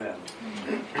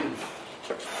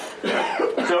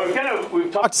So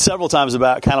we've talked several times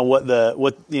about kind of what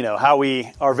how we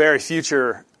are very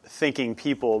future thinking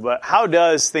people, but how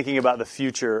does thinking about the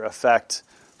future affect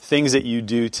things that you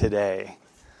do today?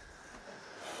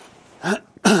 I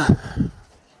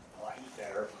eat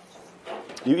better.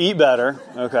 You eat better,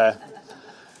 okay.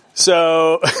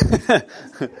 So,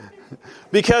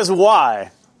 because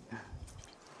why?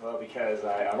 Well, because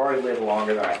I've already lived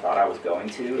longer than I thought I was going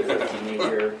to as a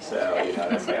teenager, so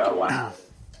that's like, oh wow.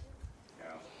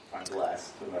 I'm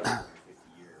blessed with another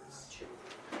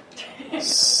 50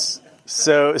 years.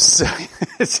 So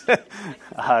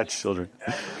children.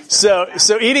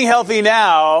 So eating healthy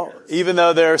now, even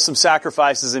though there are some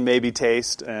sacrifices and maybe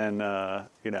taste and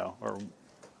or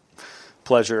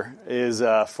pleasure, is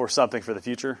for something for the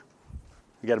future.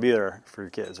 You got to be there for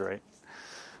your kids, right?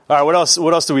 All right. What else?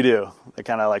 What else do we do that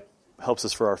kind of like helps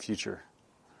us for our future?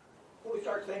 Well, we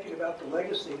start thinking about the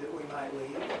legacy that we might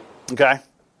leave. Okay.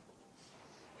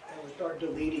 And we start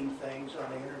deleting things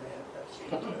on the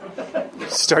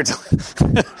internet. Start.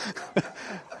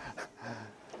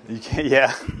 You can't.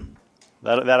 Yeah.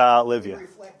 That'll outlive you.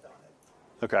 Reflect on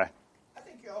it. Okay. I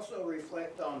think you also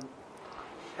reflect on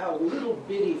how little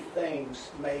bitty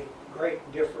things make great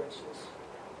differences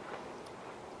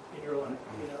in your life.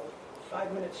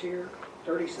 5 minutes here,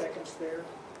 30 seconds there.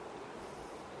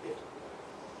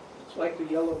 It's like the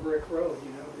yellow brick road.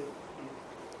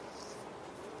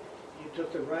 You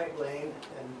took the right lane,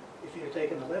 and if you had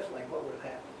taken the left lane, what would have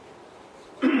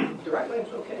happened? The right lane's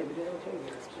okay. We did okay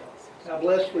there. So how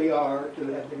blessed we are to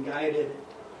have been guided.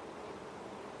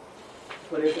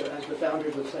 What is it, as the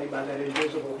founders would say, by that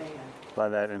invisible hand. By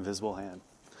that invisible hand.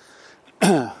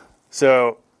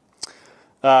 So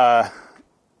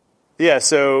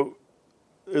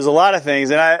there's a lot of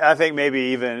things, and I think maybe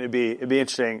even it'd be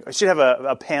interesting. I should have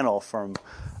a panel from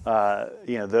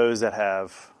those that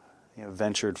have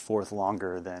ventured forth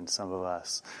longer than some of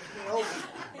us.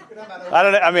 I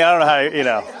don't know. I don't know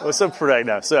how what's up for right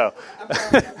now. So,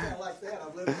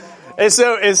 and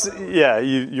so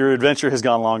your adventure has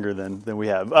gone longer than we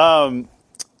have.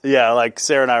 Like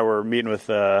Sarah and I were meeting with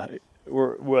a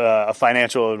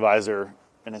financial advisor.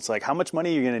 And it's like, how much money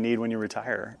are you going to need when you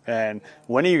retire? And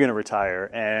when are you going to retire?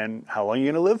 And how long are you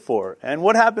going to live for? And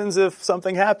what happens if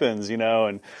something happens,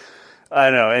 And I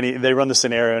don't know. And they run the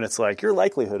scenario, and it's like, your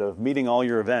likelihood of meeting all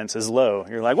your events is low.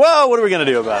 You're like, well, what are we going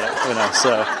to do about it?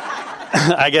 So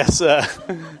I guess,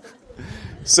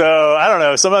 so I don't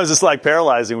know. Sometimes it's like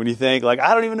paralyzing when you think, like,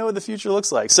 I don't even know what the future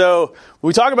looks like. So when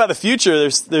we talk about the future,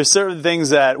 there's certain things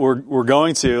that we're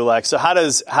going to, like, so how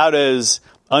does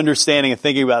understanding and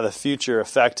thinking about the future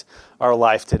affect our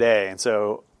life today? And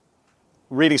so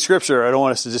reading Scripture, I don't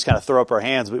want us to just kind of throw up our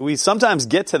hands, but we sometimes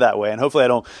get to that way, and hopefully I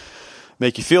don't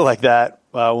make you feel like that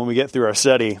when we get through our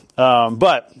study.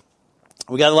 But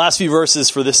we got the last few verses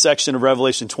for this section of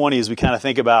Revelation 20 as we kind of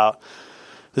think about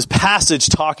this passage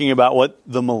talking about what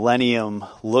the millennium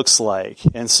looks like.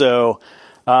 And so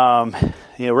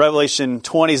Revelation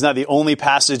 20 is not the only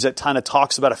passage that kind of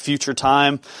talks about a future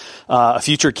time, a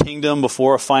future kingdom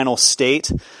before a final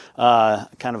state,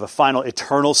 kind of a final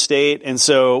eternal state. And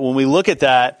so when we look at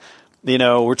that,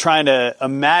 we're trying to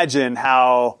imagine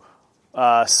how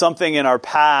something in our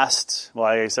past, well,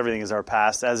 I guess everything is our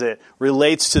past, as it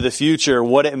relates to the future,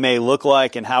 what it may look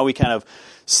like and how we kind of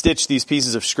stitch these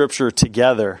pieces of Scripture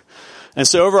together. And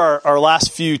so over our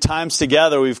last few times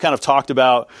together, we've kind of talked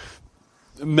about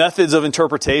methods of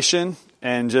interpretation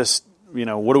and just,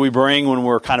 what do we bring when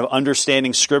we're kind of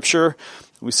understanding Scripture?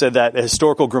 We said that a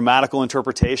historical grammatical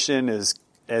interpretation is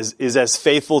as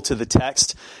faithful to the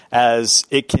text as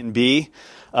it can be.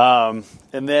 And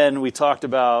then we talked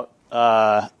about,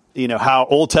 how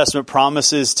Old Testament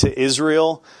promises to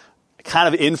Israel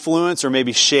kind of influence or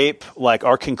maybe shape like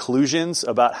our conclusions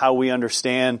about how we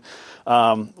understand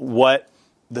what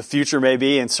the future may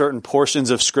be in certain portions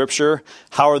of Scripture.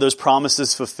 How are those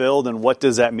promises fulfilled, and what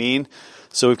does that mean?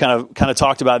 So we've kind of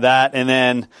talked about that, and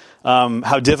then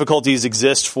how difficulties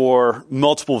exist for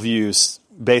multiple views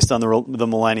based on the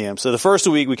millennium. So the first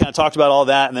week we kind of talked about all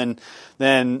that, and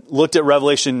then looked at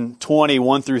Revelation 20,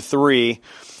 1 through 3.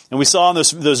 And we saw in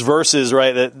those verses,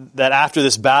 right, that after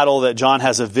this battle that John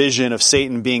has a vision of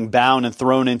Satan being bound and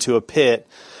thrown into a pit.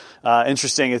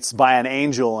 Interesting, it's by an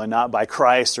angel and not by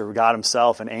Christ or God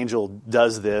himself. An angel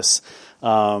does this.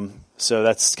 So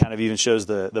that's kind of even shows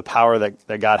the power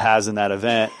that God has in that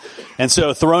event. And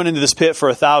so thrown into this pit for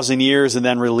 1,000 years and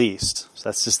then released. So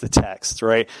that's just the text,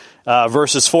 right?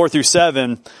 Verses 4 through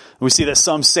 7, we see that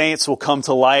some saints will come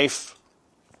to life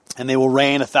and they will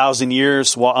reign 1,000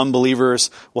 years while unbelievers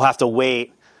will have to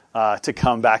wait to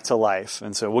come back to life.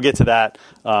 And so we'll get to that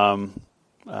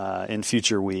in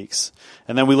future weeks.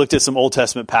 And then we looked at some Old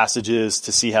Testament passages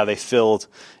to see how they filled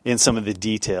in some of the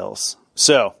details.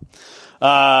 So,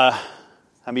 how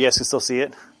many of you guys can still see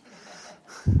it?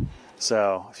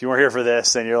 So, if you weren't here for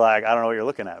this, then you're like, I don't know what you're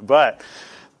looking at. But,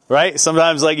 right,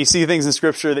 sometimes like you see things in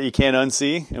Scripture that you can't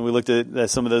unsee, and we looked at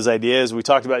some of those ideas. We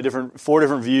talked about four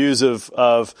different views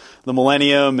of the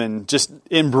millennium, and just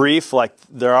in brief, like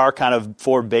there are kind of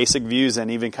four basic views and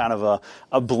even kind of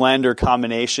a blend or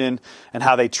combination, and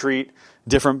how they treat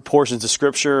different portions of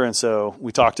Scripture. And so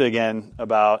we talked again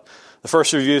about the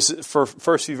first few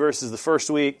verses the first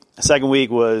week. The second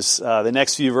week was the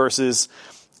next few verses.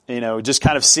 Just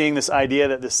kind of seeing this idea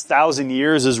that this 1,000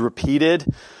 years is repeated.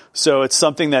 So it's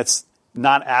something that's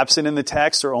not absent in the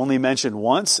text or only mentioned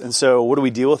once. And so what do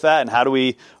we deal with that? And how do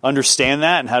we understand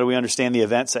that? And how do we understand the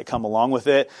events that come along with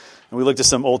it? And we looked at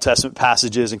some Old Testament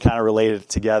passages and kind of related it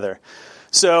together.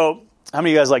 So how many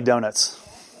of you guys like donuts?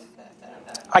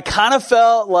 I kind of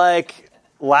felt like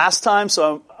last time,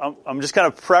 so I'm just kind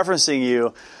of preferencing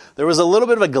you. There was a little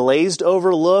bit of a glazed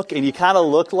over look, and you kind of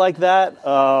looked like that.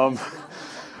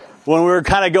 When we were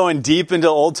kind of going deep into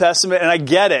Old Testament, and I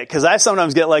get it, because I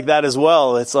sometimes get like that as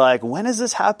well. It's like, when is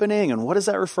this happening, and what is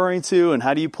that referring to, and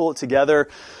how do you pull it together?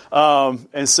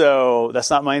 And so that's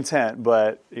not my intent,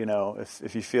 but,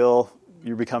 if you feel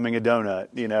you're becoming a donut,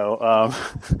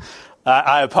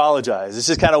 I apologize. It's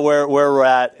just kind of where we're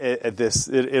at this.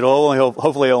 It'll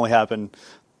hopefully only happen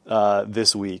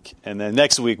this week, and then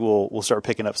next week we'll start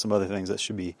picking up some other things that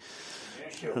should be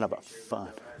not about fun.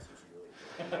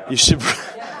 You should.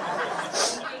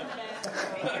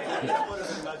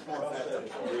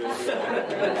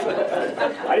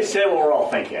 I just said what we're all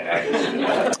thinking.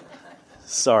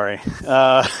 Sorry.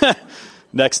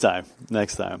 Next time.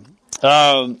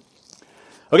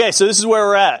 Okay, so this is where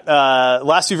we're at.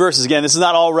 Last few verses again. This is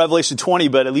not all Revelation 20,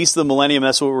 but at least the millennium.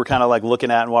 That's what we're kind of like looking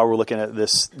at, and why we're looking at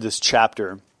this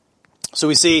chapter. So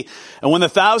we see, and when the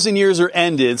 1,000 years are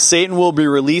ended, Satan will be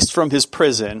released from his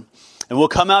prison, and will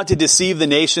come out to deceive the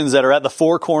nations that are at the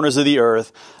four corners of the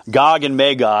earth, Gog and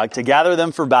Magog, to gather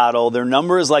them for battle. Their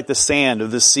number is like the sand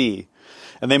of the sea.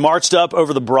 And they marched up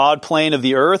over the broad plain of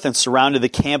the earth and surrounded the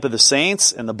camp of the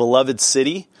saints and the beloved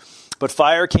city. But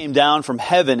fire came down from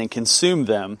heaven and consumed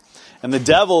them. And the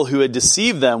devil who had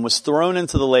deceived them was thrown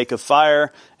into the lake of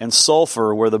fire and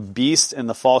sulfur, where the beast and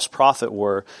the false prophet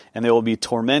were. And they will be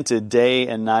tormented day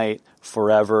and night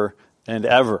forever and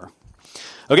ever.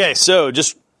 Okay, so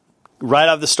just right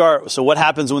off the start, so what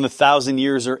happens when the 1,000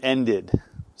 years are ended?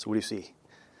 So what do you see?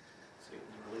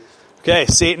 Okay,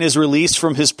 Satan is released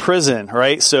from his prison,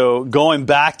 right? So going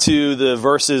back to the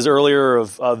verses earlier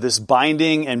of this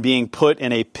binding and being put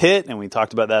in a pit, and we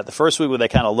talked about that the first week, what they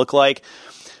kind of look like.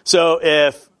 So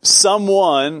if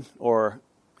someone, or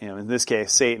in this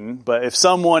case, Satan, but if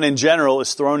someone in general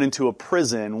is thrown into a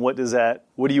prison, what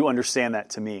do you understand that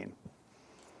to mean?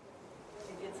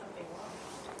 They did something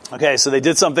wrong. Okay, so they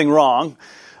did something wrong.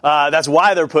 That's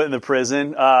why they're put in the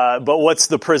prison. But what's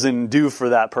the prison do for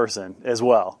that person as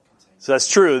well? So that's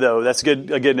true, though. That's a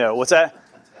good note. What's that?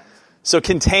 So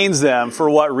contains them for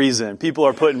what reason? People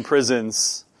are put in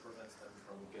prisons. Prevents them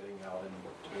from getting out and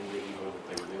doing the evil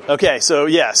that they were doing.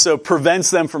 Okay, so prevents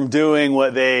them from doing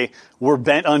what they were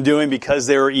bent on doing because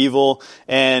they were evil,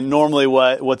 and normally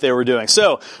what they were doing.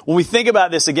 So when we think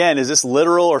about this again, is this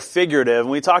literal or figurative?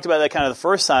 And we talked about that kind of the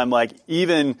first time, like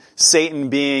even Satan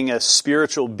being a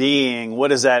spiritual being, what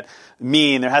does that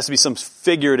mean? There has to be some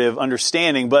figurative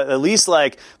understanding, but at least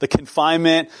like the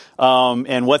confinement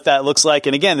and what that looks like.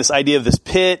 And again, this idea of this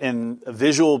pit and a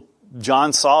visual.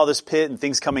 John saw this pit and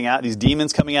things coming out, these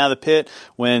demons coming out of the pit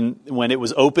when it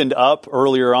was opened up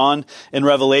earlier on in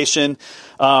Revelation.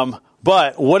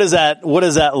 But what does that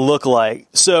look like?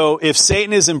 So if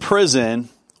Satan is in prison,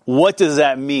 what does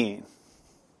that mean?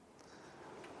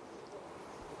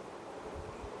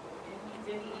 It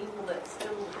means any evil that's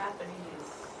still happening is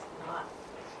not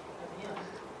of him.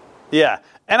 Yeah.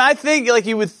 And I think, like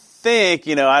you would think,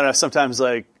 I don't know, sometimes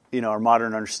like, our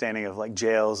modern understanding of like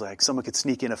jails, like someone could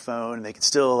sneak in a phone and they could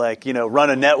still like, run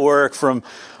a network from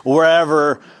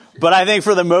wherever. But I think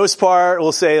for the most part,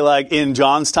 we'll say like in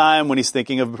John's time when he's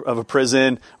thinking of a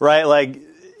prison, right? Like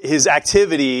his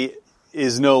activity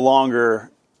is no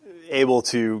longer able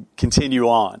to continue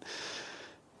on.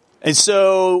 And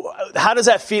so how does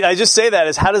that feed? I just say that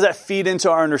is how does that feed into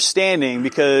our understanding?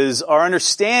 Because our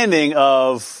understanding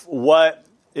of what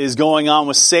is going on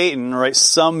with Satan, right?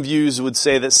 Some views would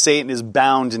say that Satan is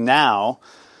bound now.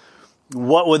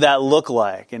 What would that look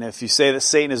like? And if you say that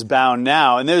Satan is bound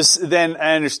now, and again,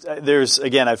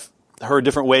 I've heard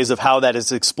different ways of how that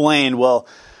is explained. Well,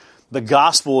 the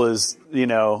gospel is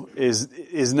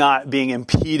not being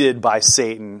impeded by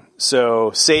Satan.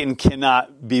 So Satan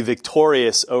cannot be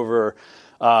victorious over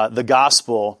the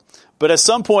gospel. But at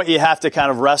some point you have to kind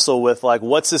of wrestle with, like,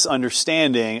 what's this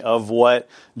understanding of what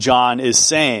John is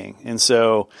saying? And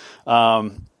so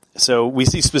we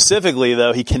see specifically,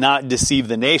 though, he cannot deceive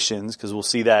the nations, because we'll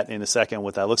see that in a second,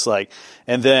 what that looks like.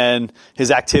 And then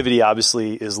his activity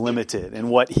obviously is limited in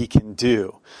what he can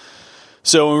do.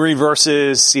 So when we read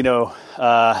verses,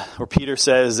 where Peter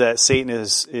says that Satan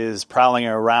is prowling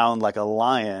around like a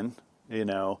lion,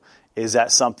 is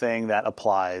that something that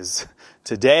applies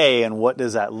today? And what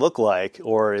does that look like?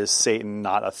 Or is Satan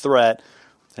not a threat?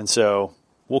 And so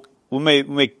we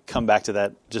may come back to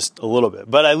that just a little bit.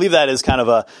 But I leave that as kind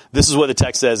of this is what the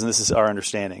text says, and this is our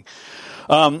understanding.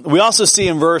 We also see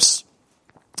in verse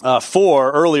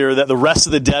 4 earlier that the rest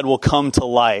of the dead will come to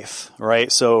life,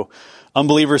 right? So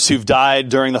unbelievers who've died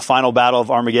during the final battle of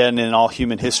Armageddon in all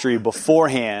human history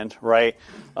beforehand, right?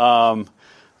 They're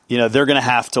going to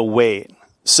have to wait.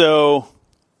 So,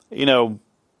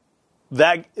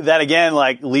 that again,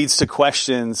 like, leads to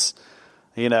questions,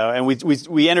 and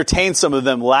we entertained some of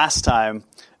them last time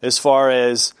as far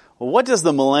as, well, what does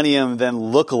the millennium then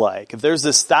look like? If there's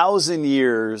this 1,000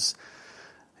 years,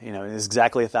 it's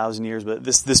exactly 1,000 years, but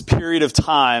this period of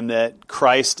time that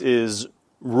Christ is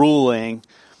ruling,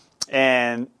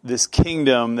 and this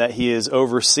kingdom that he is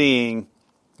overseeing,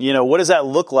 what does that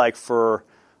look like for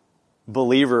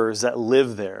believers that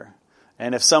live there?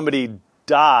 And if somebody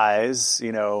dies,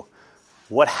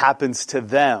 what happens to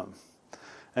them?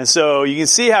 And so you can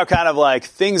see how kind of like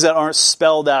things that aren't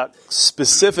spelled out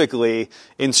specifically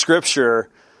in Scripture,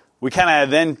 we kind of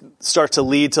then start to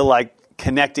lead to like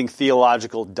connecting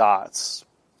theological dots.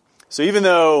 So even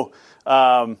though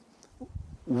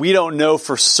we don't know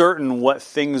for certain what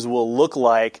things will look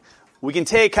like, we can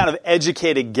take kind of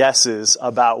educated guesses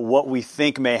about what we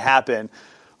think may happen.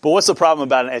 But what's the problem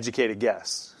about an educated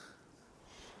guess?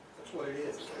 That's what it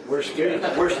is. We're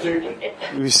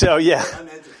stupid. So yeah,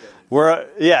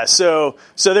 So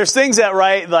there's things that,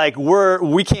 right, like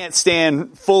we can't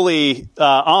stand fully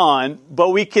on, but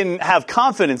we can have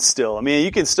confidence still. I mean,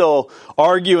 you can still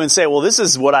argue and say, well, this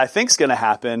is what I think is going to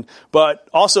happen, but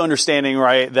also understanding,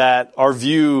 right, that our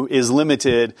view is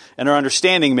limited and our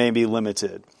understanding may be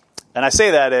limited. And I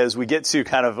say that as we get to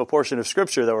kind of a portion of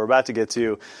Scripture that we're about to get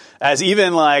to, as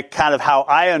even like kind of how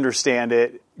I understand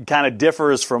it kind of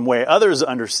differs from way others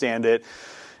understand it.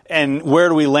 And where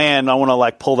do we land? I want to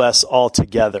like pull this all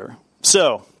together.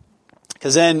 So,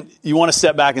 because then you want to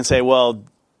step back and say, well,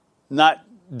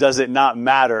 does it not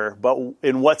matter, but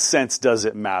in what sense does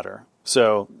it matter?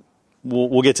 So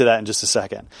we'll get to that in just a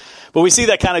second. But we see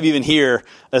that kind of even here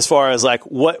as far as like,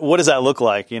 what does that look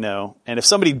like, And if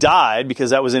somebody died,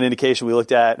 because that was an indication we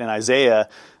looked at in Isaiah,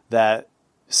 that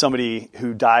somebody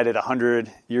who died at 100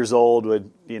 years old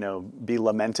would, be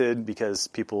lamented because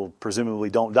people presumably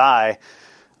don't die.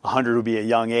 100 would be a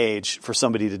young age for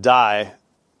somebody to die.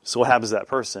 So what happens to that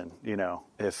person,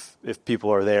 if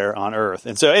people are there on earth?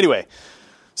 And so anyway,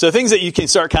 so things that you can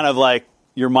start kind of like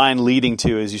your mind leading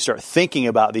to as you start thinking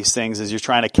about these things as you're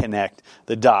trying to connect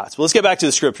the dots. But let's get back to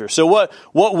the Scripture. So what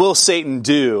will Satan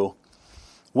do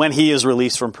when he is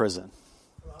released from prison?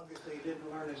 Well, obviously, he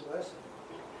didn't learn his lesson.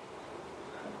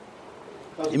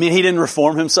 You mean he didn't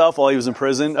reform himself while he was in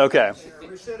prison? Okay.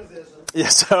 Recidivism. Yeah,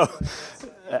 so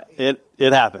it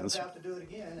happens. Comes out to do it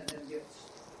again and then gets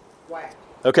whacked.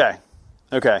 Okay.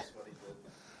 That's what he did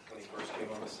when he first came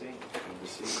on the scene.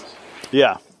 Deceives.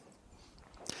 Yeah.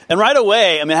 And right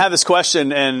away, I have this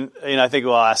question, and I think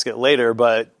we'll ask it later,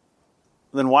 but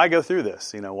then why go through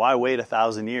this? Why wait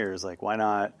 1,000 years? Like, why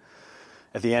not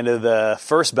at the end of the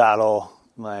first battle,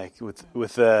 like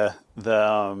with the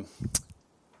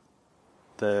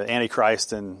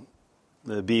Antichrist and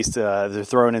the beast, they're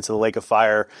thrown into the lake of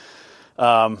fire.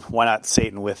 Why not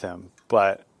Satan with him?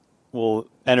 But we'll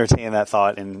entertain that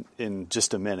thought in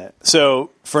just a minute. So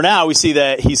for now, we see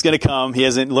that he's going to come. He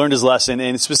hasn't learned his lesson,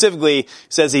 and specifically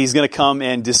says that he's going to come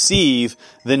and deceive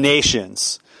the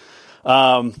nations.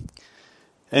 And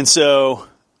so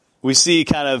we see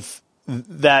kind of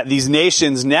that these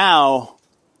nations now,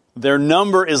 their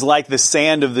number is like the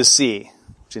sand of the sea,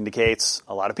 which indicates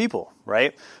a lot of people,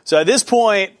 right? So at this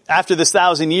point, after this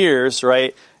 1,000 years,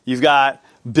 right, you've got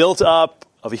built up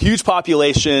of a huge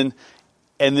population,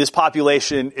 and this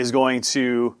population is going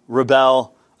to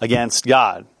rebel against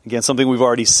God, against something we've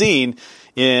already seen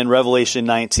in Revelation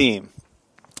 19.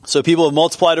 So people have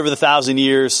multiplied over the 1,000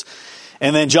 years,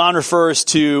 and then John refers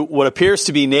to what appears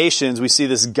to be nations. We see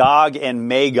this Gog and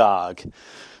Magog.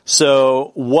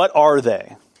 So what are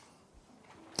they?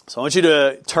 So I want you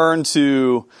to turn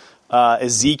to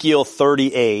Ezekiel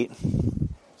 38.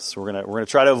 So we're gonna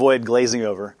try to avoid glazing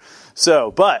over.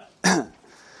 So, but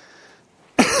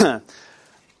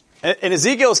and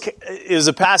Ezekiel is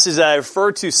a passage that I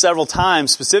referred to several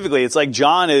times specifically. It's like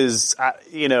John is,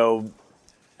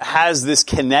 has this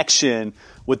connection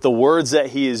with the words that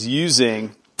he is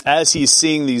using as he's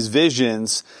seeing these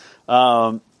visions,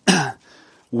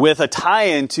 with a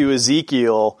tie-in to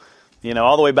Ezekiel,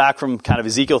 all the way back from kind of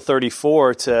Ezekiel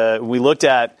 34 to, we looked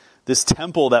at this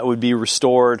temple that would be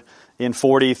restored in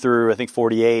 40 through, I think,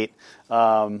 48,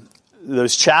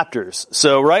 those chapters.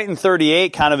 So right in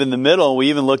 38, kind of in the middle, we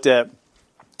even looked at,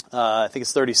 I think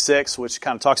it's 36, which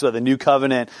kind of talks about the new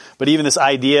covenant, but even this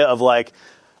idea of like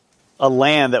a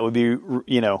land that would be,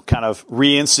 kind of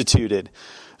reinstituted.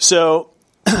 So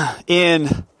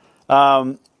in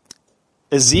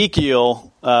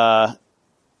Ezekiel, the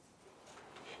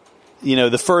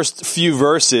first few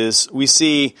verses, we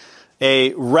see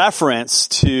a reference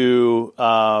to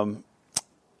Gog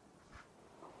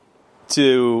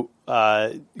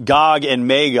and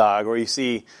Magog, or you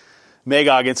see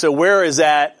Magog. And so where is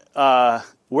that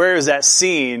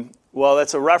seen? Well,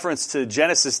 that's a reference to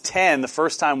Genesis 10, the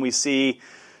first time we see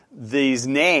these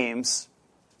names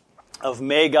of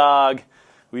Magog.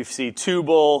 We see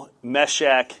Tubal,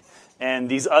 Meshech, and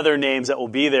these other names that will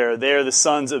be there. They're the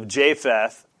sons of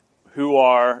Japheth,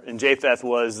 and Japheth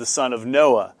was the son of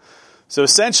Noah. So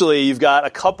essentially, you've got a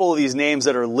couple of these names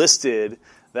that are listed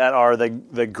that are the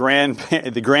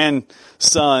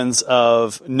grandsons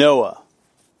of Noah.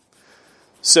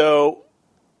 So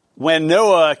when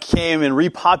Noah came and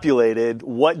repopulated,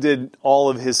 what did all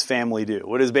of his family do?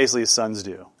 What did basically his sons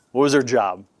do? What was their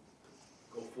job?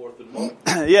 Go forth and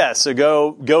multiply. Yeah, so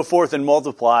go forth and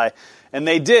multiply. And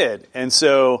they did. And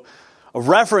so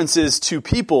references to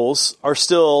peoples are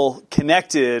still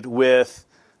connected with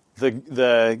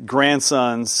the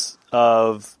grandsons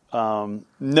of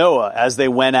Noah as they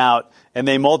went out and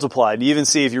they multiplied. You even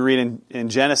see, if you read in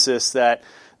Genesis, that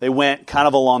they went kind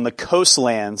of along the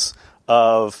coastlands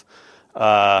of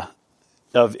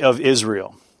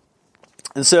Israel.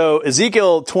 And so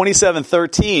Ezekiel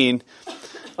 27:13,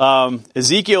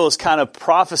 Ezekiel is kind of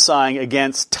prophesying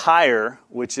against Tyre,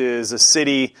 which is a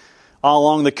city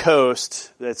along the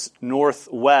coast that's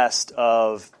northwest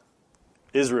of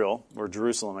Israel, or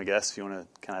Jerusalem, I guess, if you want to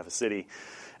kind of have a city.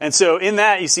 And so in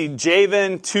that, you see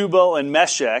Javan, Tubal, and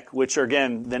Meshech, which are,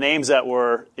 again, the names that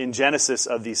were in Genesis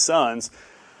of these sons,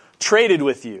 traded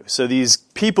with you. So these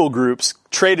people groups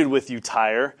traded with you,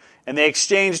 Tyre, and they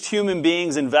exchanged human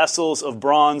beings and vessels of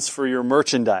bronze for your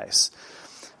merchandise.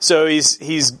 So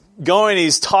he's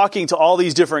talking to all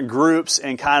these different groups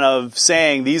and kind of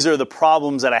saying, these are the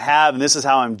problems that I have, and this is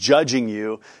how I'm judging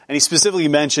you. And he specifically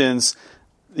mentions,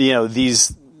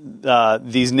 these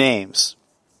names.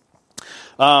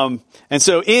 And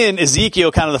so in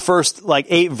Ezekiel, kind of the first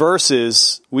 8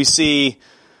 verses, we see,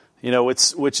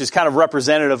 which is kind of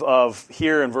representative of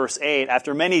here in verse 8.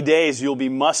 After many days, you'll be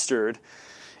mustered.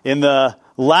 In the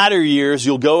latter years,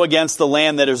 you'll go against the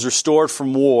land that is restored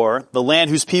from war, the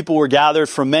land whose people were gathered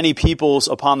from many peoples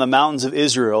upon the mountains of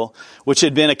Israel, which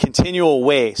had been a continual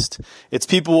waste. Its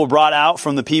people were brought out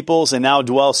from the peoples and now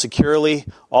dwell securely.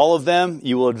 All of them,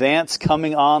 you will advance,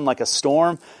 coming on like a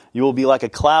storm. You will be like a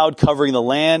cloud covering the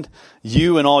land,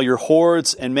 you and all your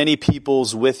hordes, and many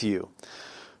peoples with you.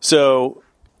 So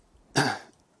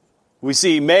we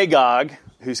see Magog,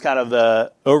 who's kind of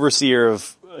the overseer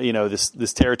of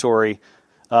this territory,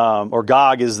 or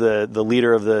Gog is the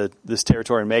leader of this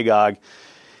territory in Magog,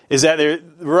 is that they're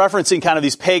referencing kind of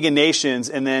these pagan nations,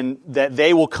 and then that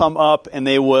they will come up and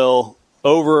they will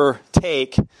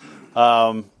overtake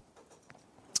the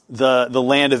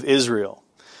land of Israel.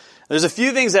 There's a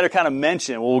few things that are kind of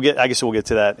mentioned. I guess we'll get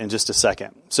to that in just a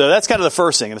second. So that's kind of the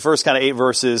first thing. In the first kind of 8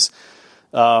 verses,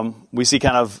 we see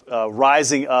kind of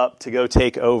rising up to go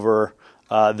take over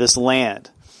this land.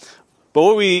 But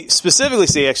what we specifically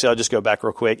see, actually, I'll just go back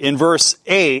real quick. In verse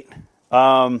 8,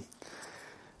 that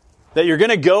you're going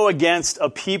to go against a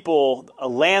people, a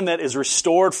land that is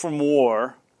restored from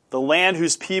war, the land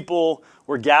whose people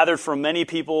were gathered from many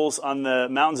peoples on the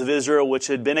mountains of Israel, which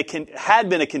had been a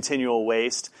continual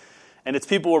waste, and its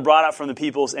people were brought out from the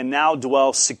peoples and now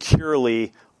dwell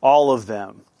securely, all of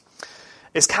them.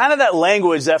 It's kind of that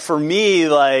language that for me,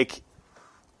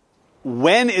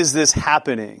 when is this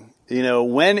happening?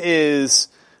 When is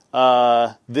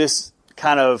this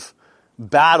kind of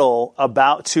battle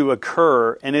about to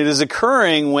occur? And it is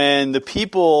occurring when the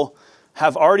people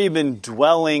have already been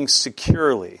dwelling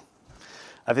securely.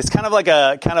 It's kind of like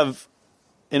an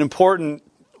important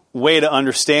way to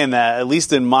understand that, at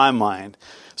least in my mind.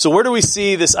 So where do we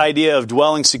see this idea of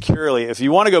dwelling securely? If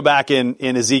you want to go back in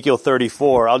Ezekiel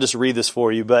 34, I'll just read this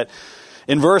for you. But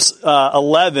in verse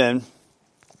 11,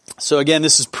 so again,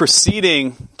 this is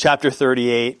preceding chapter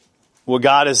 38, what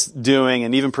God is doing,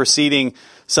 and even preceding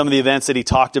some of the events that he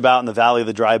talked about in the Valley of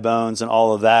the Dry Bones and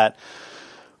all of that.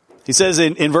 He says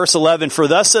in verse 11, "For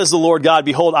thus says the Lord God,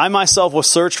 behold, I myself will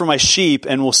search for my sheep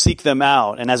and will seek them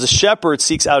out. And as a shepherd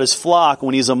seeks out his flock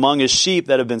when he's among his sheep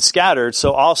that have been scattered,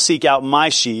 so I'll seek out my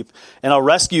sheep, and I'll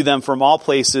rescue them from all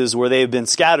places where they have been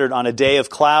scattered on a day of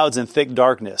clouds and thick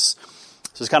darkness."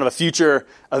 So it's kind of a future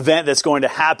event that's going to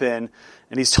happen.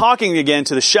 And he's talking again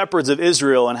to the shepherds of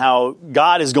Israel and how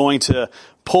God is going to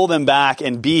pull them back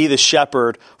and be the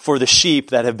shepherd for the sheep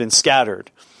that have been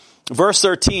scattered. Verse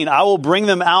 13, "I will bring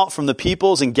them out from the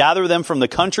peoples and gather them from the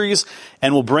countries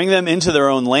and will bring them into their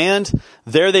own land.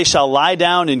 There they shall lie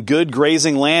down in good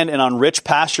grazing land, and on rich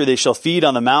pasture they shall feed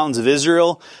on the mountains of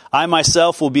Israel. I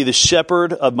myself will be the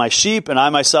shepherd of my sheep, and I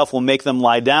myself will make them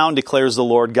lie down, declares the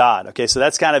Lord God." Okay, so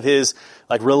that's kind of his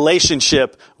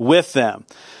relationship with them.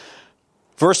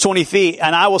 Verse 23,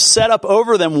 "And I will set up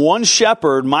over them one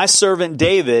shepherd, my servant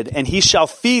David, and he shall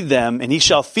feed them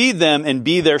and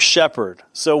be their shepherd."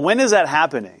 So when is that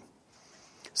happening?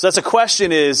 So that's a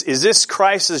question is this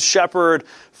Christ as shepherd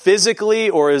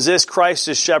physically, or is this Christ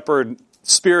as shepherd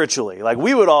spiritually? Like,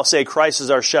 we would all say Christ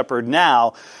is our shepherd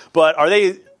now, but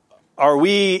are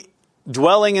we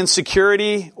dwelling in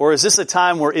security, or is this a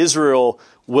time where Israel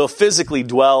will physically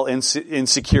dwell in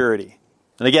security?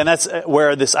 And again, that's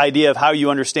where this idea of how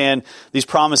you understand these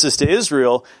promises to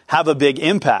Israel have a big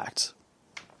impact.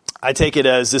 I take it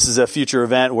as this is a future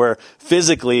event where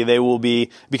physically they will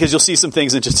be, because you'll see some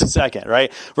things in just a second,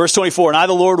 right? Verse 24, "And I,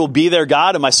 the Lord, will be their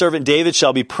God, and my servant David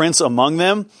shall be prince among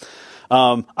them.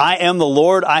 I am the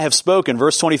Lord, I have spoken."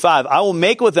 Verse 25, "I will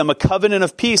make with them a covenant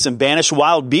of peace and banish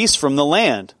wild beasts from the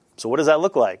land." So what does that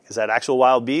look like? Is that actual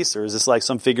wild beasts, or is this like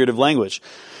some figurative language?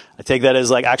 I take that as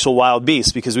like actual wild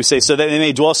beasts, because we say, "So that they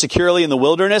may dwell securely in the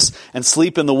wilderness and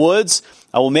sleep in the woods.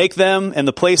 I will make them and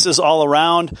the places all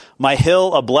around my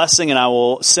hill a blessing, and I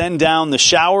will send down the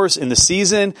showers in the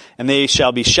season, and they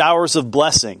shall be showers of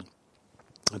blessing."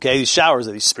 Okay, these showers,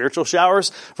 are these spiritual showers?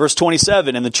 Verse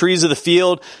 27, "And the trees of the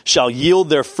field shall yield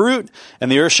their fruit, and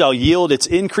the earth shall yield its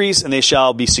increase, and they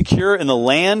shall be secure in the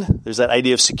land." There's that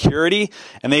idea of security.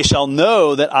 "And they shall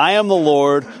know that I am the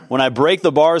Lord when I break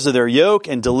the bars of their yoke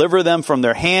and deliver them from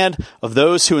their hand of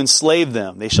those who enslave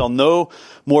them. They shall no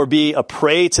more be a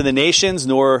prey to the nations,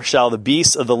 nor shall the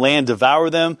beasts of the land devour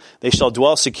them. They shall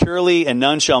dwell securely, and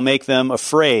none shall make them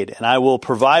afraid. And I will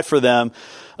provide for them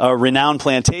a renowned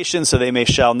plantation, so they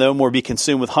shall no more be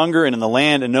consumed with hunger and in the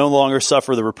land, and no longer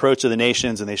suffer the reproach of the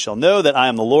nations. And they shall know that I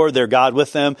am the Lord their God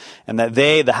with them, and that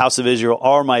they, the house of Israel,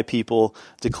 are my people,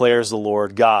 declares the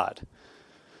Lord God."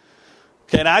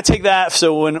 Okay, and I take that,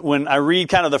 so when I read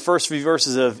kind of the first few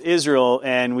verses of Israel,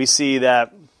 and we see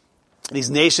that these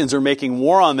nations are making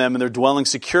war on them and they're dwelling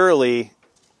securely,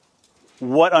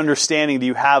 what understanding do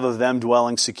you have of them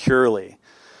dwelling securely?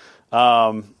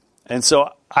 And so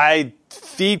I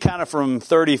feed kind of from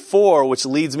 34, which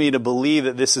leads me to believe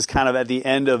that this is kind of at the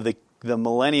end of the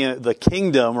millennium, the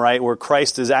kingdom, right, where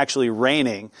Christ is actually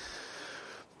reigning.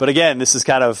 But again, this is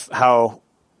kind of how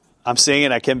I'm seeing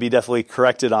it. I can be definitely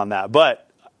corrected on that. But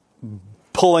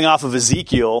pulling off of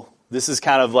Ezekiel, this is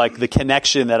kind of like the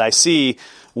connection that I see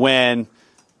when,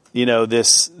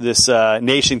 this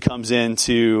nation comes in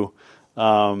to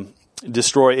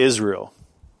destroy Israel.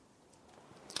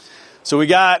 So we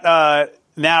got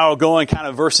now going kind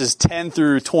of verses 10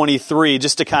 through 23,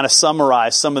 just to kind of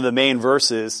summarize some of the main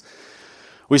verses.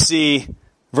 We see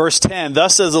verse 10,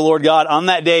 "Thus says the Lord God, on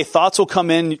that day thoughts will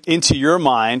come into your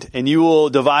mind, and you will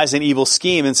devise an evil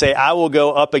scheme and say, I will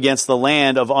go up against the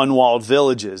land of unwalled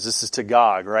villages." This is to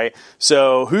Gog, right?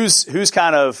 So who's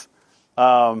kind of,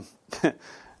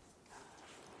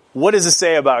 what does it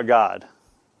say about God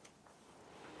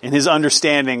and his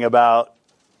understanding about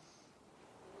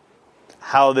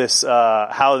how this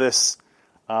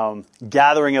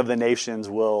gathering of the nations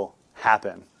will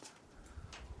happen?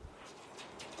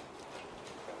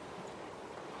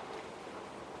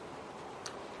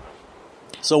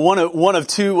 So one of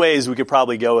two ways we could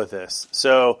probably go with this.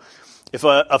 So if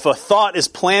a thought is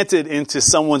planted into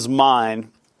someone's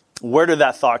mind, where did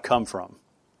that thought come from?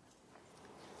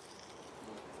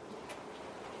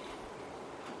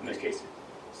 In this case, it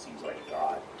seems like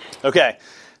God. Okay.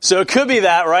 So it could be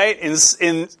that, right?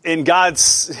 In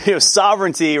God's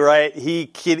sovereignty, right? He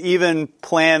could even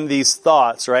plan these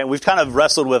thoughts, right? We've kind of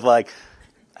wrestled with like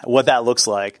what that looks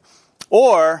like.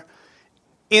 Or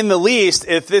in the least,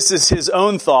 if this is his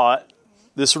own thought,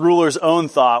 this ruler's own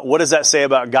thought, what does that say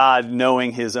about God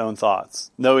knowing his own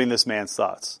thoughts, knowing this man's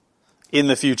thoughts in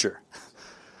the future?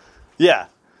 Yeah.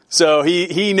 So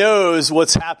he knows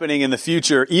what's happening in the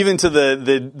future, even to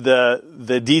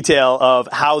the detail of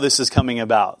how this is coming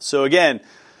about. So again,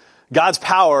 God's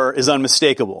power is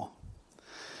unmistakable.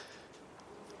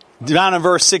 Down in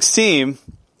verse 16,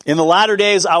 in the latter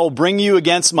days I will bring you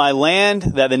against my land,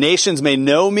 that the nations may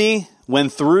know me, when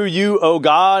through you, O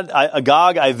God,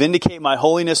 Gog, I vindicate my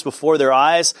holiness before their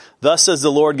eyes. Thus says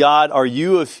the Lord God, are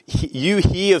you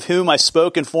he of whom I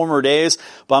spoke in former days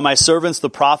by my servants, the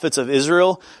prophets of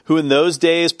Israel, who in those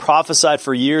days prophesied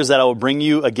for years that I will bring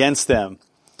you against them?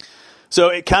 So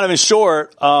it kind of in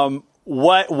short,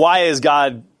 why is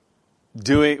God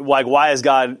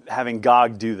having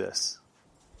Gog do this?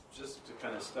 Just to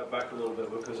kind of step back a little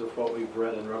bit, because of what we've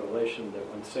read in Revelation,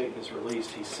 that when Satan is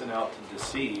released, he's sent out to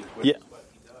deceive, which is what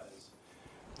he does.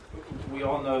 We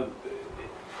all know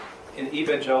in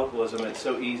evangelicalism, it's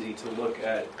so easy to look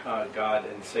at God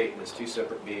and Satan as two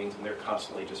separate beings, and they're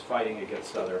constantly just fighting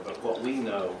against each other. But what we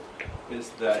know is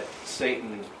that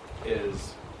Satan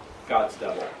is God's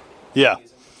devil. Yeah.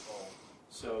 He's in control.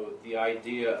 So the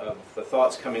idea of the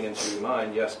thoughts coming into your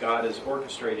mind, yes, God is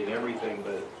orchestrating everything,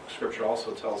 but Scripture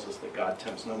also tells us that God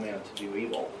tempts no man to do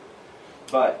evil.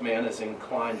 But man is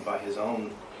inclined by his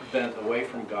own bent away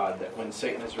from God, that when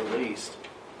Satan is released,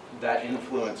 that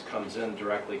influence comes in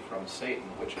directly from Satan,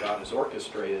 which God has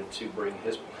orchestrated to bring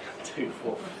his plan to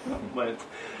fulfillment.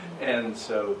 And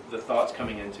so the thoughts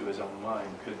coming into his own mind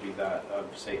could be that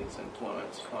of Satan's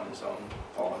influence on his own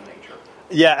fallen nature.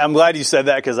 Yeah, I'm glad you said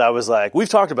that, because I was like, we've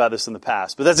talked about this in the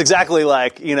past, but that's exactly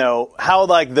like, how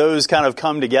like those kind of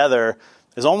come together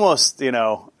is almost,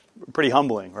 pretty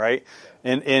humbling, right?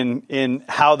 In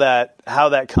how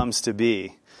that comes to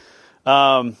be.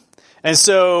 And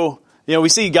so, we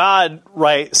see God,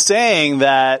 right, saying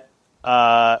that,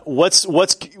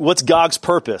 what's Gog's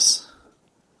purpose?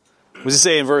 What does he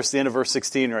say in the end of verse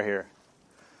 16 right here?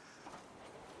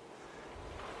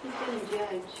 He's going to judge. He's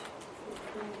going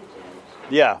to judge.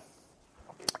 Yeah.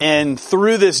 And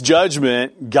through this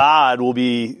judgment, God will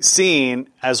be seen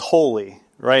as holy,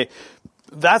 right?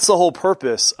 That's the whole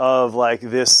purpose of like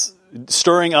this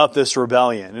stirring up this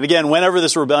rebellion. And again, whenever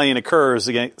this rebellion occurs,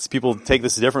 again, people take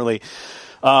this differently,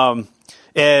 that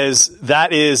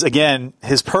is, again,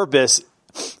 his purpose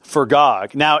for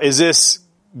Gog. Now, is this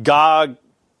Gog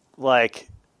like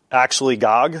actually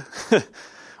Gog?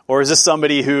 Or is this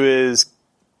somebody who is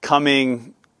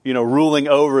coming, ruling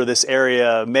over this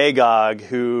area, Magog,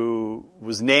 who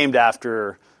was named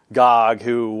after Gog,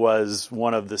 who was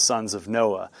one of the sons of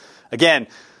Noah? Again,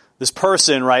 this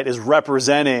person, right, is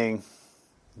representing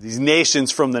these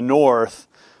nations from the north,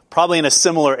 probably in a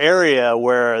similar area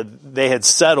where they had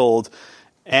settled,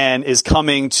 and is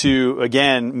coming to,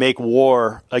 again, make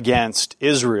war against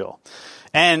Israel.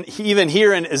 And even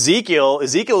here in Ezekiel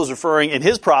is referring in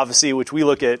his prophecy, which we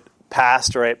look at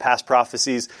past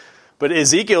prophecies, but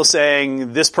Ezekiel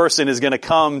saying this person is going to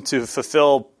come to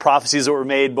fulfill prophecies that were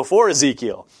made before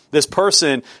Ezekiel. This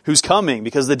person who's coming,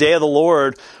 because the day of the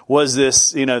Lord was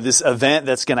this, this event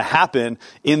that's going to happen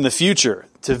in the future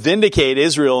to vindicate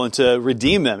Israel and to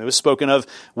redeem them. It was spoken of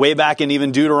way back in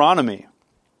even Deuteronomy.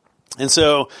 And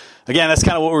so, again, that's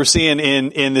kind of what we're seeing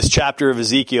in this chapter of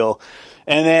Ezekiel.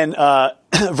 And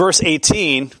then verse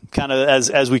 18, kind of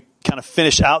as we kind of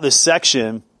finish out this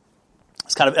section,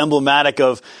 it's kind of emblematic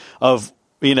of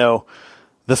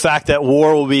the fact that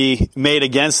war will be made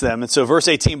against them. And so verse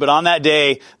 18, but on that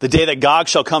day, the day that Gog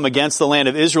shall come against the land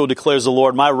of Israel, declares the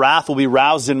Lord, my wrath will be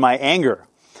roused in my anger.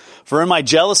 For in my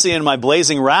jealousy and my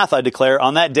blazing wrath, I declare,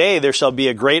 on that day there shall be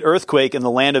a great earthquake in the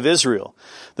land of Israel.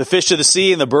 The fish of the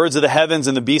sea and the birds of the heavens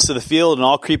and the beasts of the field and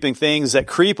all creeping things that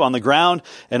creep on the ground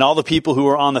and all the people who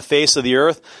are on the face of the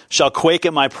earth shall quake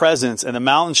at my presence, and the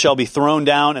mountains shall be thrown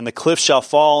down and the cliffs shall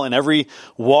fall and every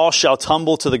wall shall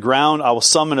tumble to the ground. I will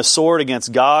summon a sword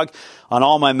against Gog. On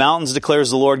all my mountains, declares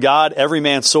the Lord God, every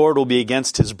man's sword will be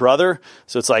against his brother.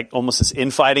 So it's like almost this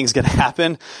infighting is going to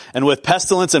happen. And with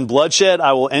pestilence and bloodshed,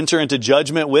 I will enter into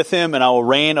judgment with him, and I will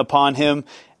rain upon him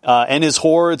and his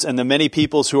hordes and the many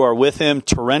peoples who are with him,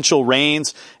 torrential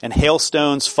rains and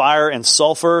hailstones, fire and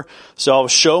sulfur. So I will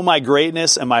show my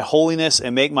greatness and my holiness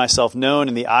and make myself known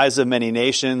in the eyes of many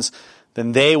nations.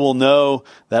 Then they will know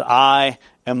that I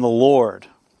am the Lord.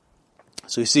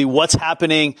 So you see what's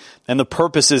happening and the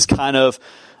purpose is kind of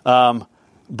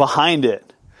behind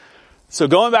it. So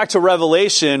going back to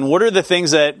Revelation, what are the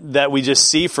things that we just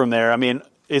see from there? I mean,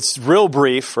 it's real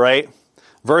brief, right?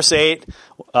 Verse 8,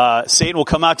 Satan will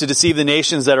come out to deceive the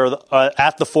nations that are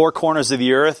at the four corners of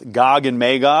the earth, Gog and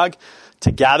Magog,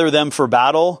 to gather them for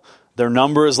battle. Their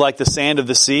number is like the sand of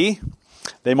the sea.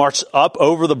 They marched up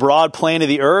over the broad plain of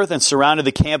the earth and surrounded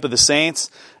the camp of the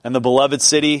saints and the beloved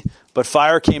city. But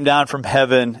fire came down from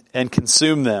heaven and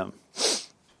consumed them.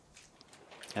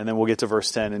 And then we'll get to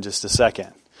verse 10 in just a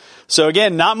second. So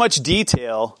again, not much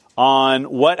detail on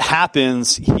what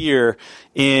happens here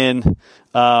in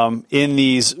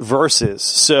these verses.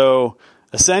 So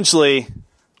essentially,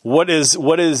 what is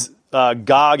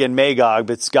Gog and Magog?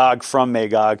 But it's Gog from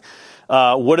Magog.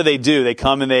 What do? They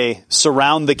come and they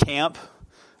surround the camp.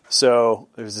 So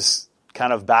there's this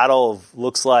kind of battle.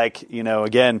 Looks like,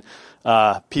 again,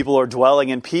 people are dwelling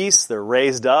in peace. They're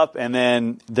raised up, and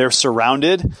then they're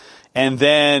surrounded. And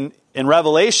then in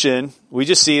Revelation, we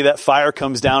just see that fire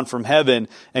comes down from heaven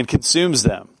and consumes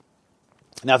them.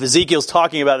 Now, if Ezekiel's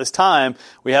talking about this time,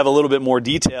 we have a little bit more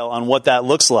detail on what that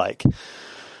looks like.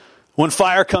 When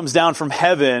fire comes down from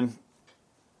heaven,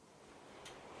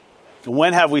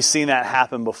 when have we seen that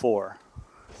happen before?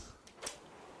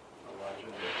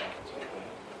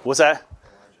 What's that?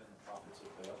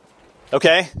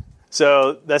 Okay,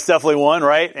 so that's definitely one,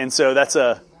 right? And so that's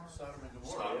a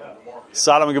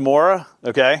Sodom and Gomorrah.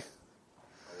 Okay.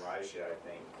 Elijah, I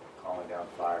think, calling down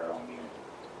fire on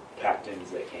the captains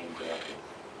that came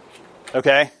to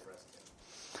Okay.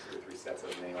 2 or 3 sets of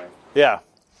them anyway. Yeah.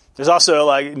 There's also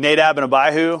like Nadab and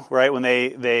Abihu, right? When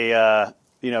they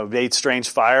made strange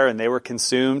fire and they were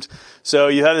consumed. So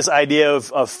you have this idea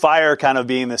of fire kind of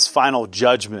being this final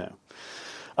judgment.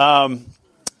 And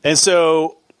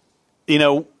so,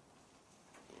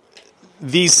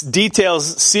 these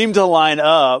details seem to line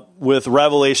up with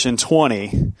Revelation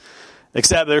 20,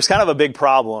 except there's kind of a big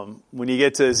problem when you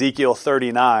get to Ezekiel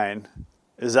 39,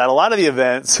 is that a lot of the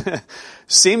events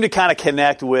seem to kind of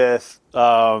connect with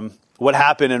what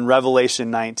happened in Revelation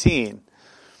 19.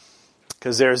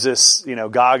 Because there's this,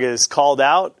 Gog is called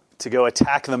out to go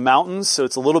attack the mountains, so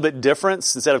it's a little bit different.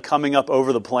 Instead of coming up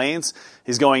over the plains,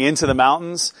 he's going into the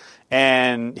mountains,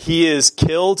 and he is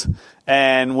killed.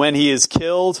 And when he is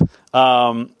killed,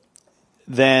 then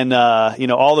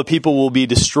all the people will be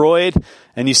destroyed.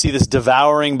 And you see this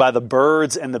devouring by the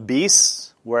birds and the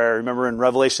beasts, where, remember in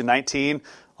Revelation 19,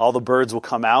 all the birds will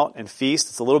come out and feast.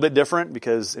 It's a little bit different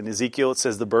because in Ezekiel it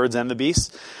says the birds and the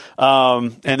beasts.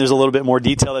 And there's a little bit more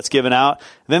detail that's given out.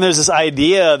 And then there's this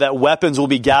idea that weapons will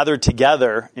be gathered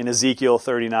together in Ezekiel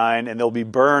 39 and they'll be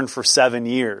burned for 7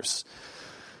 years.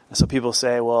 And so people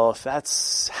say, well, if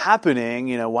that's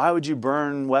happening, why would you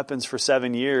burn weapons for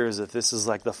 7 years if this is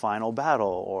like the final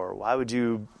battle? Or why would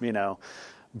you,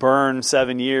 burn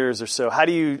 7 years or so? How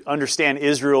do you understand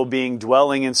Israel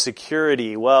dwelling in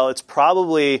security? Well, it's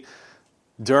probably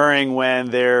during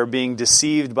when they're being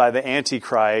deceived by the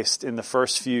Antichrist in the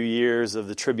first few years of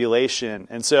the tribulation.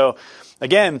 And so,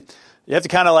 again, you have to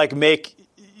kind of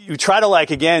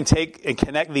take and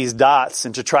connect these dots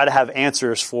and to try to have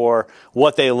answers for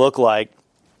what they look like.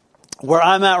 Where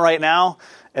I'm at right now,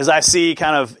 as I see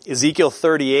kind of Ezekiel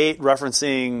 38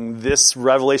 referencing this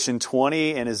Revelation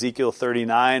 20 and Ezekiel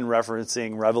 39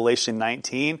 referencing Revelation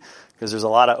 19, because there's a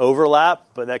lot of overlap,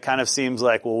 but that kind of seems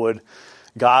like, well, would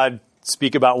God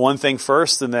speak about one thing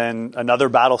first and then another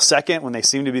battle second when they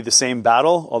seem to be the same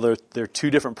battle, although they're two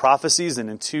different prophecies and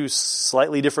in two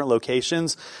slightly different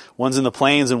locations. One's in the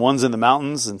plains and one's in the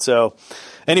mountains. And so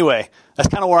anyway, that's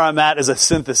kind of where I'm at as a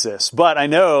synthesis. But I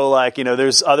know,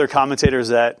 there's other commentators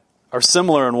that are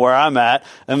similar in where I'm at,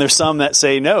 and there's some that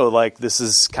say no, this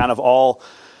is kind of all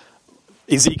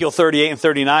Ezekiel 38 and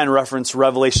 39 reference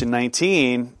Revelation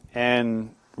 19,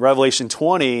 and Revelation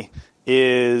 20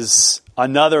 is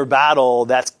another battle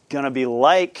that's going to be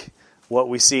like what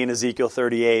we see in Ezekiel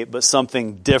 38, but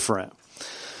something different.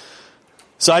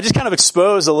 So I just kind of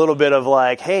expose a little bit of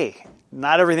hey,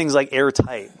 not everything's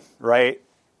airtight, right?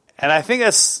 And I think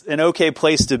that's an okay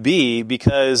place to be,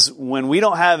 because when we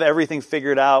don't have everything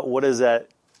figured out,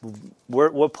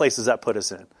 what place does that put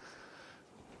us in?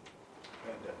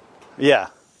 Yeah.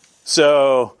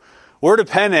 So we're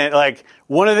dependent.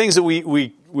 One of the things that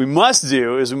we must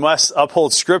do is we must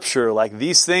uphold Scripture.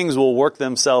 These things will work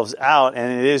themselves out,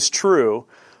 and it is true.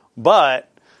 But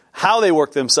how they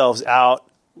work themselves out,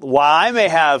 while I may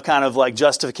have kind of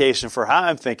justification for how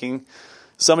I'm thinking,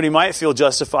 somebody might feel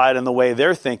justified in the way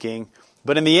they're thinking.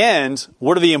 But in the end,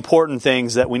 what are the important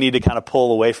things that we need to kind of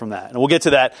pull away from that? And we'll get to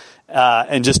that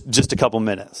in just a couple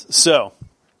minutes. So,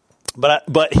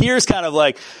 but here's kind of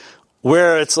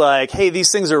where it's hey,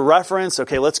 these things are referenced.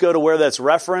 Okay, let's go to where that's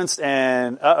referenced.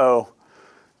 And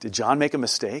did John make a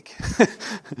mistake?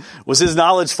 Was his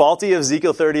knowledge faulty of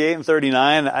Ezekiel 38 and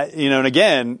 39? And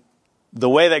again, the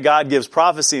way that God gives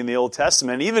prophecy in the Old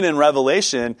Testament, even in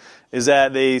Revelation, is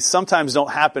that they sometimes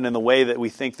don't happen in the way that we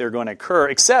think they're going to occur,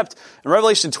 except in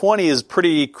Revelation 20 is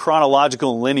pretty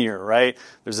chronological and linear, right?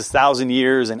 There's 1,000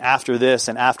 years, and after this,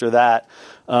 and after that.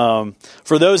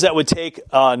 For those that would take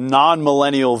a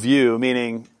non-millennial view,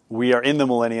 meaning we are in the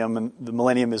millennium, and the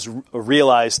millennium is a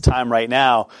realized time right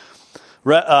now,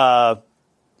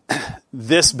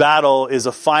 this battle is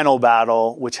a final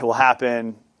battle, which will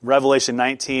happen. Revelation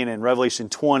 19 and Revelation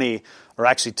 20 are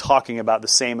actually talking about the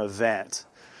same event.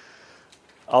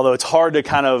 Although it's hard to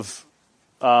kind of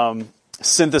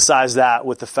synthesize that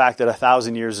with the fact that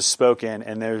 1,000 years is spoken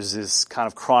and there's this kind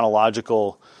of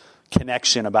chronological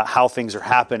connection about how things are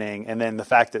happening, and then the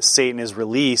fact that Satan is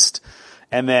released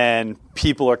and then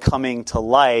people are coming to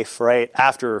life right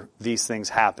after these things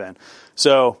happen.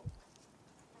 So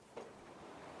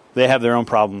they have their own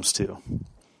problems too.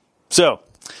 So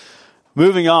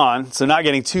moving on, so not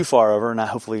getting too far over,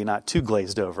 hopefully not too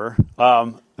glazed over.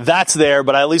 That's there,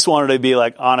 but I at least wanted to be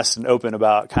like honest and open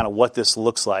about kind of what this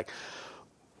looks like.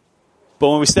 But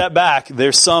when we step back,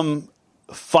 there's some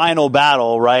final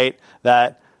battle, right?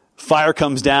 That fire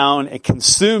comes down, it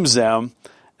consumes them,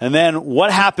 and then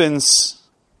what happens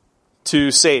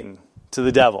to Satan, to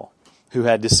the devil, who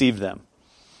had deceived them?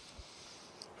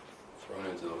 Thrown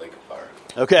into the lake of fire.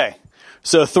 Okay,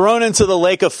 so thrown into the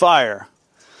lake of fire.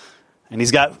 And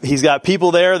he's got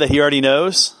people there that he already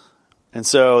knows. And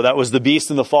so that was the beast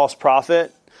and the false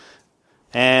prophet.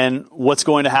 And what's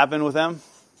going to happen with them?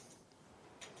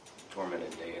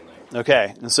 Tormented day and night.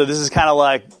 Okay, and so this is kind of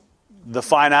like the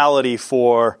finality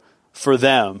for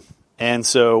them. And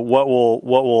so what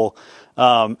will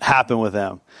happen with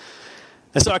them?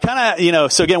 And so I kind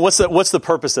of, so again, what's the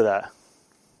purpose of that?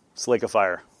 It's lake of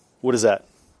fire. What is that?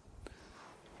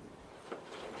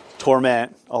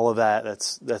 Torment, all of that.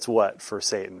 That's what for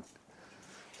Satan?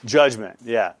 Judgment,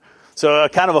 yeah. So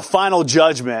kind of a final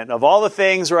judgment of all the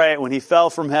things, right? When he fell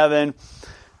from heaven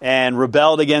and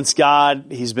rebelled against God,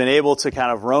 he's been able to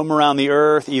kind of roam around the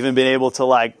earth, even been able to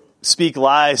like speak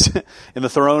lies in the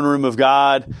throne room of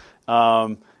God,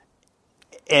 and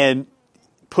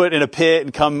put in a pit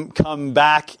and come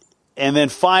back, and then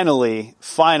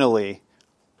finally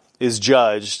is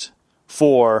judged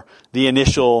for the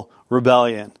initial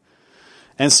rebellion.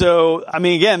 And so, I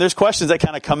mean, again, there's questions that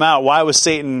kind of come out. Why was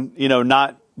Satan,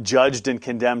 not judged and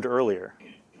condemned earlier?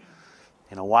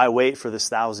 Why wait for this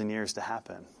 1,000 years to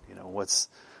happen? What's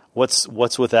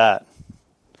with that?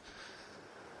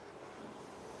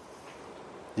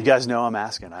 You guys know I'm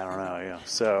asking. I don't know.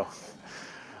 So,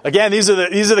 again, these are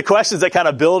the questions that kind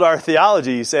of build our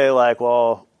theology. You say like,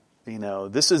 well,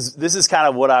 this is kind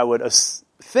of what I would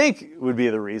think would be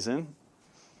the reason.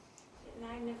 It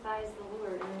magnifies the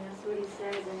Lord. I mean, that's what he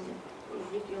says in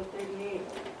Ezekiel 38.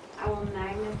 I will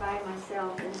magnify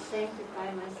myself and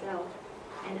sanctify myself,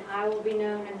 and I will be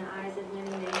known in the eyes of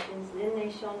many nations. Then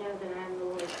they shall know that I am the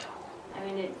Lord. I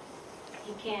mean,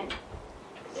 he can't.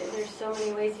 There's so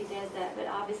many ways he does that, but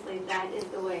obviously that is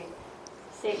the way.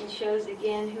 Satan shows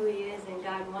again who he is, and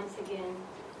God once again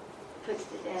puts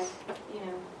to death,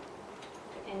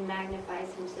 and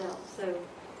magnifies himself. So,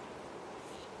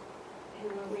 who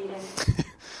are we to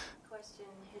question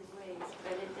his ways?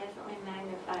 But it definitely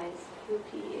magnifies who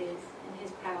he is and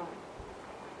his power.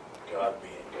 God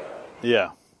being God. Yeah.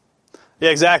 Yeah,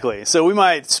 exactly. So we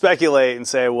might speculate and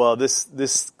say, well, this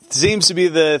seems to be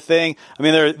the thing. I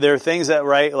mean, there are things that,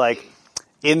 right, like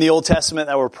in the Old Testament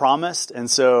that were promised.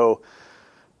 And so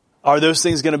are those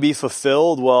things going to be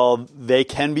fulfilled? Well, they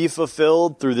can be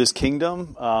fulfilled through this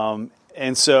kingdom.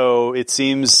 And so it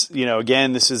seems,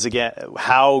 again, this is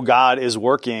how God is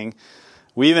working.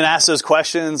 We even ask those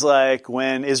questions like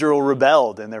when Israel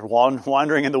rebelled and they're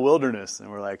wandering in the wilderness. And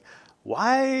we're like,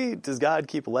 why does God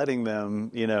keep letting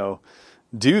them,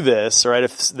 do this, right?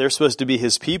 If they're supposed to be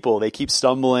his people, they keep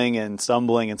stumbling and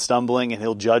stumbling and stumbling, and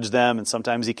he'll judge them. And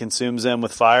sometimes he consumes them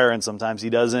with fire, and sometimes he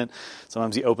doesn't.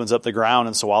 Sometimes he opens up the ground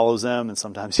and swallows them, and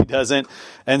sometimes he doesn't.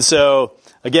 And so,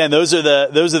 again, those are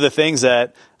the things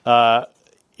that,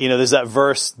 there's that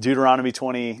verse, Deuteronomy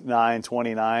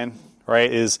 29:29,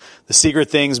 right? Is the secret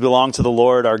things belong to the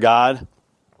Lord our God,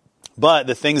 but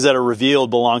the things that are revealed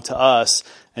belong to us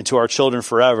and to our children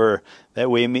forever, that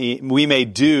we may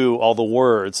do all the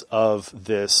words of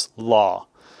this law.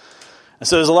 And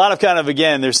so there's a lot of kind of,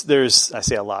 again, there's I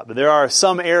say a lot, but there are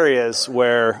some areas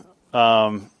where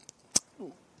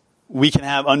we can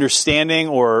have understanding,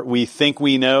 or we think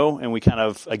we know, and we kind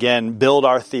of, again, build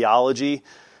our theology.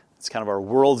 It's kind of our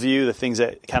worldview, the things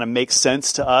that kind of make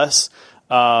sense to us.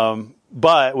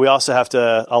 But we also have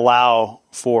to allow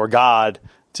for God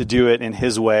to do it in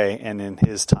his way and in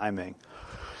his timing.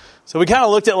 So we kind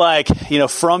of looked at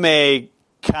from a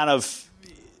kind of,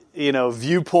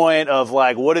 viewpoint of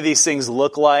what do these things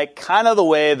look like? Kind of the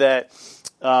way that,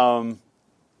 from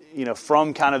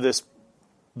kind of this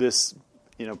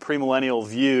premillennial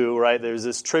view, right? There's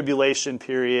this tribulation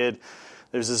period.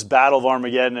 There's this battle of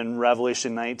Armageddon in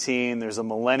Revelation 19. There's a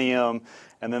millennium.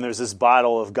 And then there's this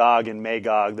battle of Gog and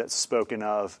Magog that's spoken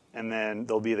of. And then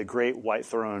there'll be the great white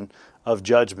throne of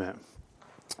judgment,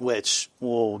 which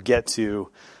we'll get to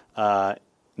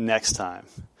next time.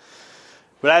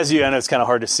 But I know it's kind of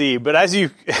hard to see, but as you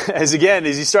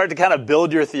start to kind of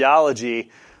build your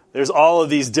theology, there's all of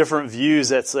these different views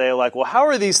that say well, how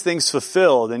are these things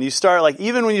fulfilled? And you start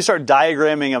even when you start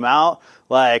diagramming them out,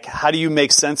 how do you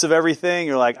make sense of everything?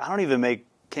 You're I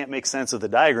can't make sense of the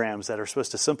diagrams that are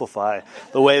supposed to simplify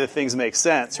the way that things make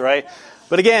sense, right?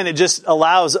 But again, it just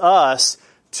allows us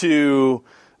to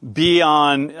be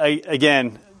on,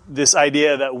 again, this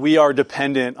idea that we are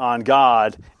dependent on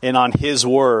God and on His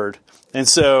Word. And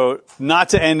so, not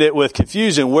to end it with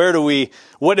confusion,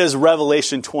 what does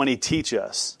Revelation 20 teach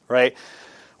us, right?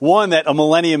 One, that a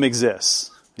millennium exists.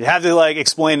 You have to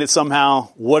explain it somehow.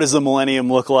 What does the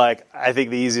millennium look like? I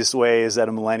think the easiest way is that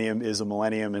a millennium is a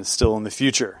millennium and still in the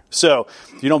future. So,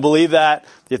 if you don't believe that,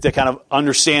 you have to kind of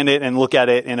understand it and look at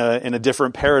it in a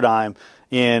different paradigm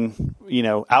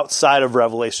outside of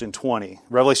Revelation 20.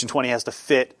 Revelation 20 has to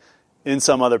fit in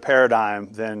some other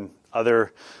paradigm than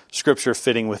other Scripture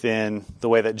fitting within the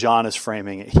way that John is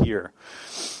framing it here.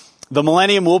 The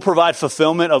millennium will provide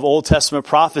fulfillment of Old Testament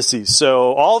prophecies.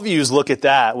 So all views look at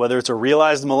that, whether it's a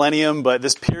realized millennium, but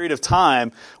this period of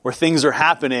time where things are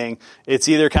happening, it's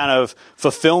either kind of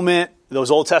fulfillment.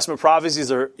 Those Old Testament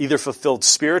prophecies are either fulfilled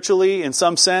spiritually in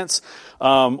some sense,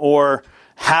 or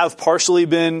have partially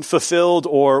been fulfilled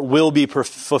or will be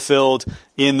fulfilled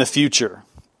in the future.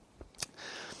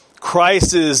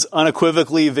 Christ is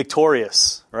unequivocally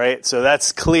victorious, right? So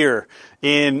that's clear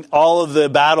in all of the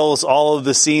battles, all of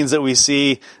the scenes that we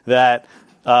see, that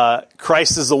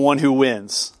Christ is the one who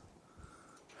wins.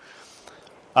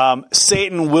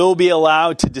 Satan will be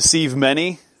allowed to deceive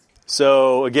many.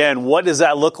 So again, what does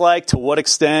that look like? To what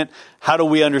extent? How do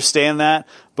we understand that?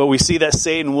 But we see that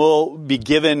Satan will be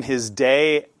given his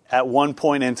day at one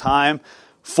point in time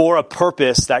for a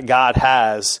purpose that God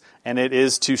has, and it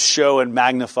is to show and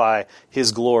magnify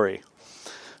His glory.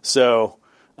 So,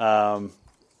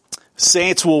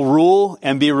 saints will rule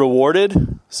and be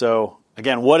rewarded. So,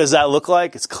 again, what does that look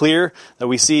like? It's clear that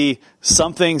we see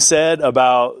something said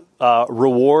about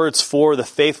rewards for the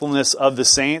faithfulness of the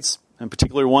saints, in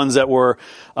particular ones that were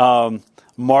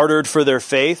martyred for their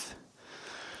faith.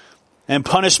 And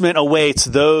punishment awaits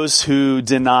those who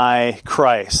deny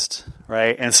Christ,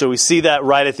 right? And so we see that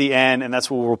right at the end, and that's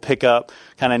what we'll pick up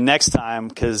kind of next time,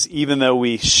 because even though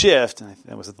we shift, and I think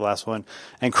that was the last one,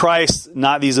 and Christ,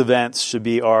 not these events, should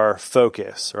be our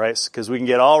focus, right? Because we can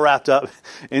get all wrapped up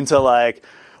into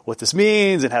what this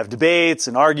means and have debates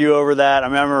and argue over that. I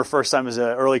remember the first time as an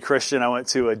early Christian, I went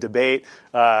to a debate,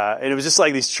 and it was just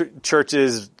these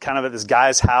churches kind of at this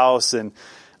guy's house, and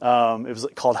it was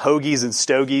called Hoagies and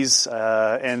Stogies,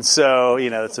 and so,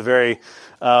 it's a very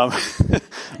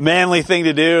manly thing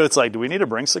to do. It's do we need to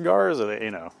bring cigars?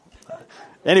 Or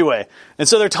Anyway, and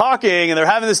so they're talking, and they're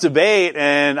having this debate,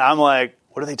 and I'm like,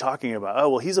 what are they talking about? Oh,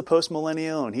 well, he's a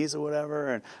post-millennial, and he's a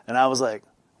whatever, and I was like,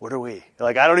 what are we?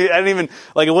 I don't even,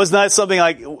 it was not something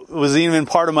was even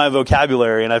part of my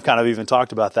vocabulary, and I've kind of even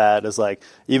talked about that as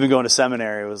even going to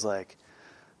seminary, it was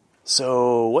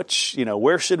so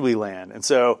where should we land? And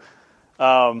so,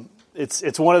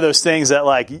 it's one of those things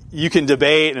that you can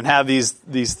debate and have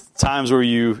these times where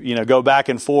you go back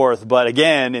and forth, but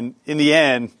again, in the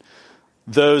end,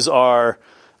 those are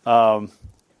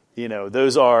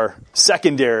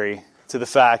secondary to the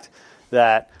fact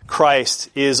that Christ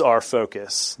is our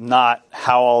focus, not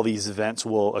how all these events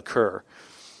will occur.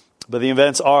 But the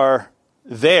events are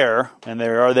there, and they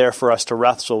are there for us to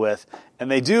wrestle with. And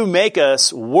they do make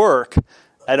us work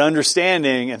at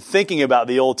understanding and thinking about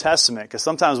the Old Testament, because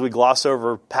sometimes we gloss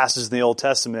over passages in the Old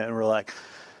Testament and we're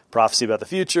prophecy about the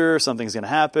future, something's going to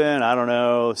happen, I don't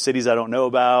know, cities I don't know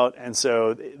about. And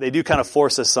so they do kind of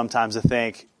force us sometimes to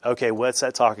think, okay, what's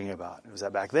that talking about? Was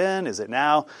that back then? Is it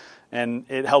now? And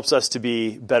it helps us to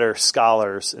be better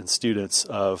scholars and students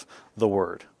of the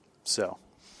Word. So,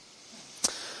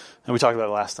 and we talked about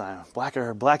it last time. Black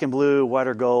and blue, white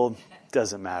or gold,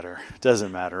 doesn't matter.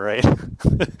 Doesn't matter, right?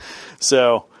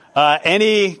 So,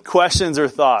 any questions or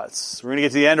thoughts? We're going to get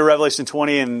to the end of Revelation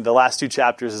 20, and the last two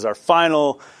chapters is our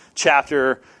final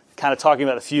chapter, kind of talking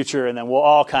about the future, and then we'll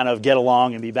all kind of get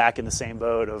along and be back in the same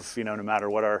boat of, no matter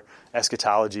what our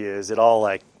eschatology is, it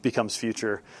all becomes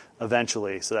future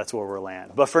eventually. So that's where we'll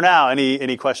land. But for now,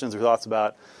 any questions or thoughts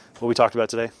about what we talked about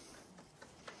today? I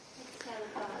just had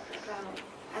a thought about,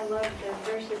 I love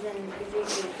the verses in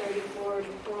Ezekiel 34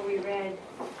 before we read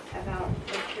about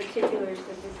the particulars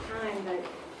of this time, but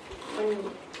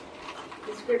when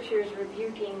the scripture is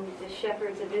rebuking the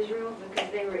shepherds of Israel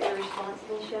because they were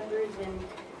irresponsible shepherds, and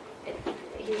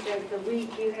he says, the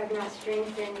weak you have not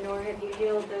strengthened, nor have you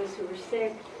healed those who were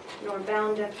sick, nor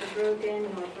bound up the broken,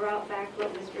 nor brought back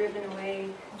what was driven away,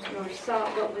 nor sought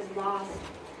what was lost,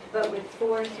 but with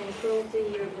force and cruelty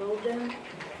you have ruled them.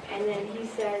 And then he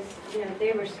says,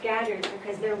 they were scattered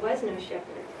because there was no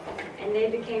shepherd, and they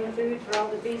became food for all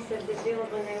the beasts of the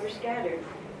field when they were scattered.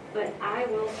 But I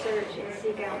will search and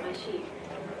seek out my sheep.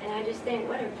 And I just think,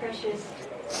 what a precious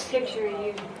picture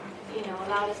you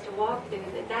allowed us to walk through,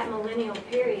 that millennial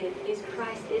period is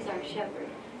Christ is our shepherd.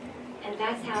 And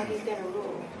that's how he's going to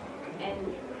rule.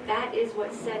 And that is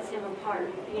what sets him apart,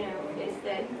 is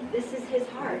that this is his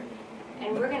heart.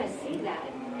 And we're going to see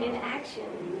that in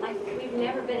action, like we've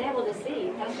never been able to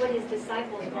see. That's what his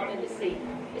disciples wanted to see.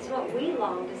 It's what we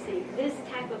long to see, this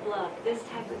type of love, this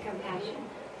type of compassion.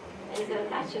 And so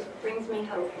that just brings me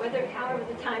hope. However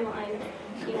the timeline,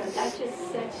 that's just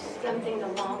such something to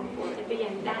long for, to be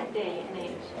in that day and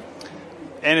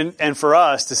age. And for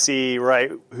us to see,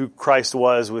 right, who Christ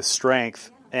was with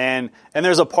strength. And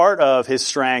there's a part of his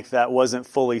strength that wasn't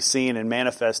fully seen and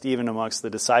manifest even amongst the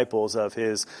disciples of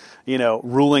his,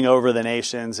 ruling over the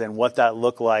nations and what that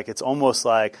looked like. It's almost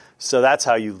like, so that's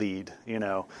how you lead,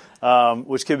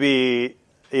 which could be,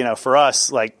 for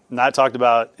us, like not talked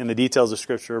about in the details of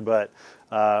Scripture, but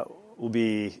will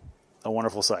be a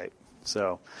wonderful sight.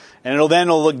 So, and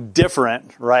it'll look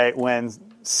different, right, when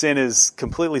sin is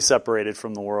completely separated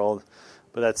from the world.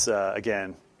 But that's,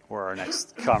 again, where our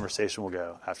next conversation will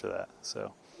go after that.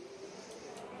 So,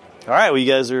 all right, well,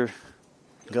 you guys are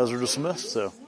dismissed. So.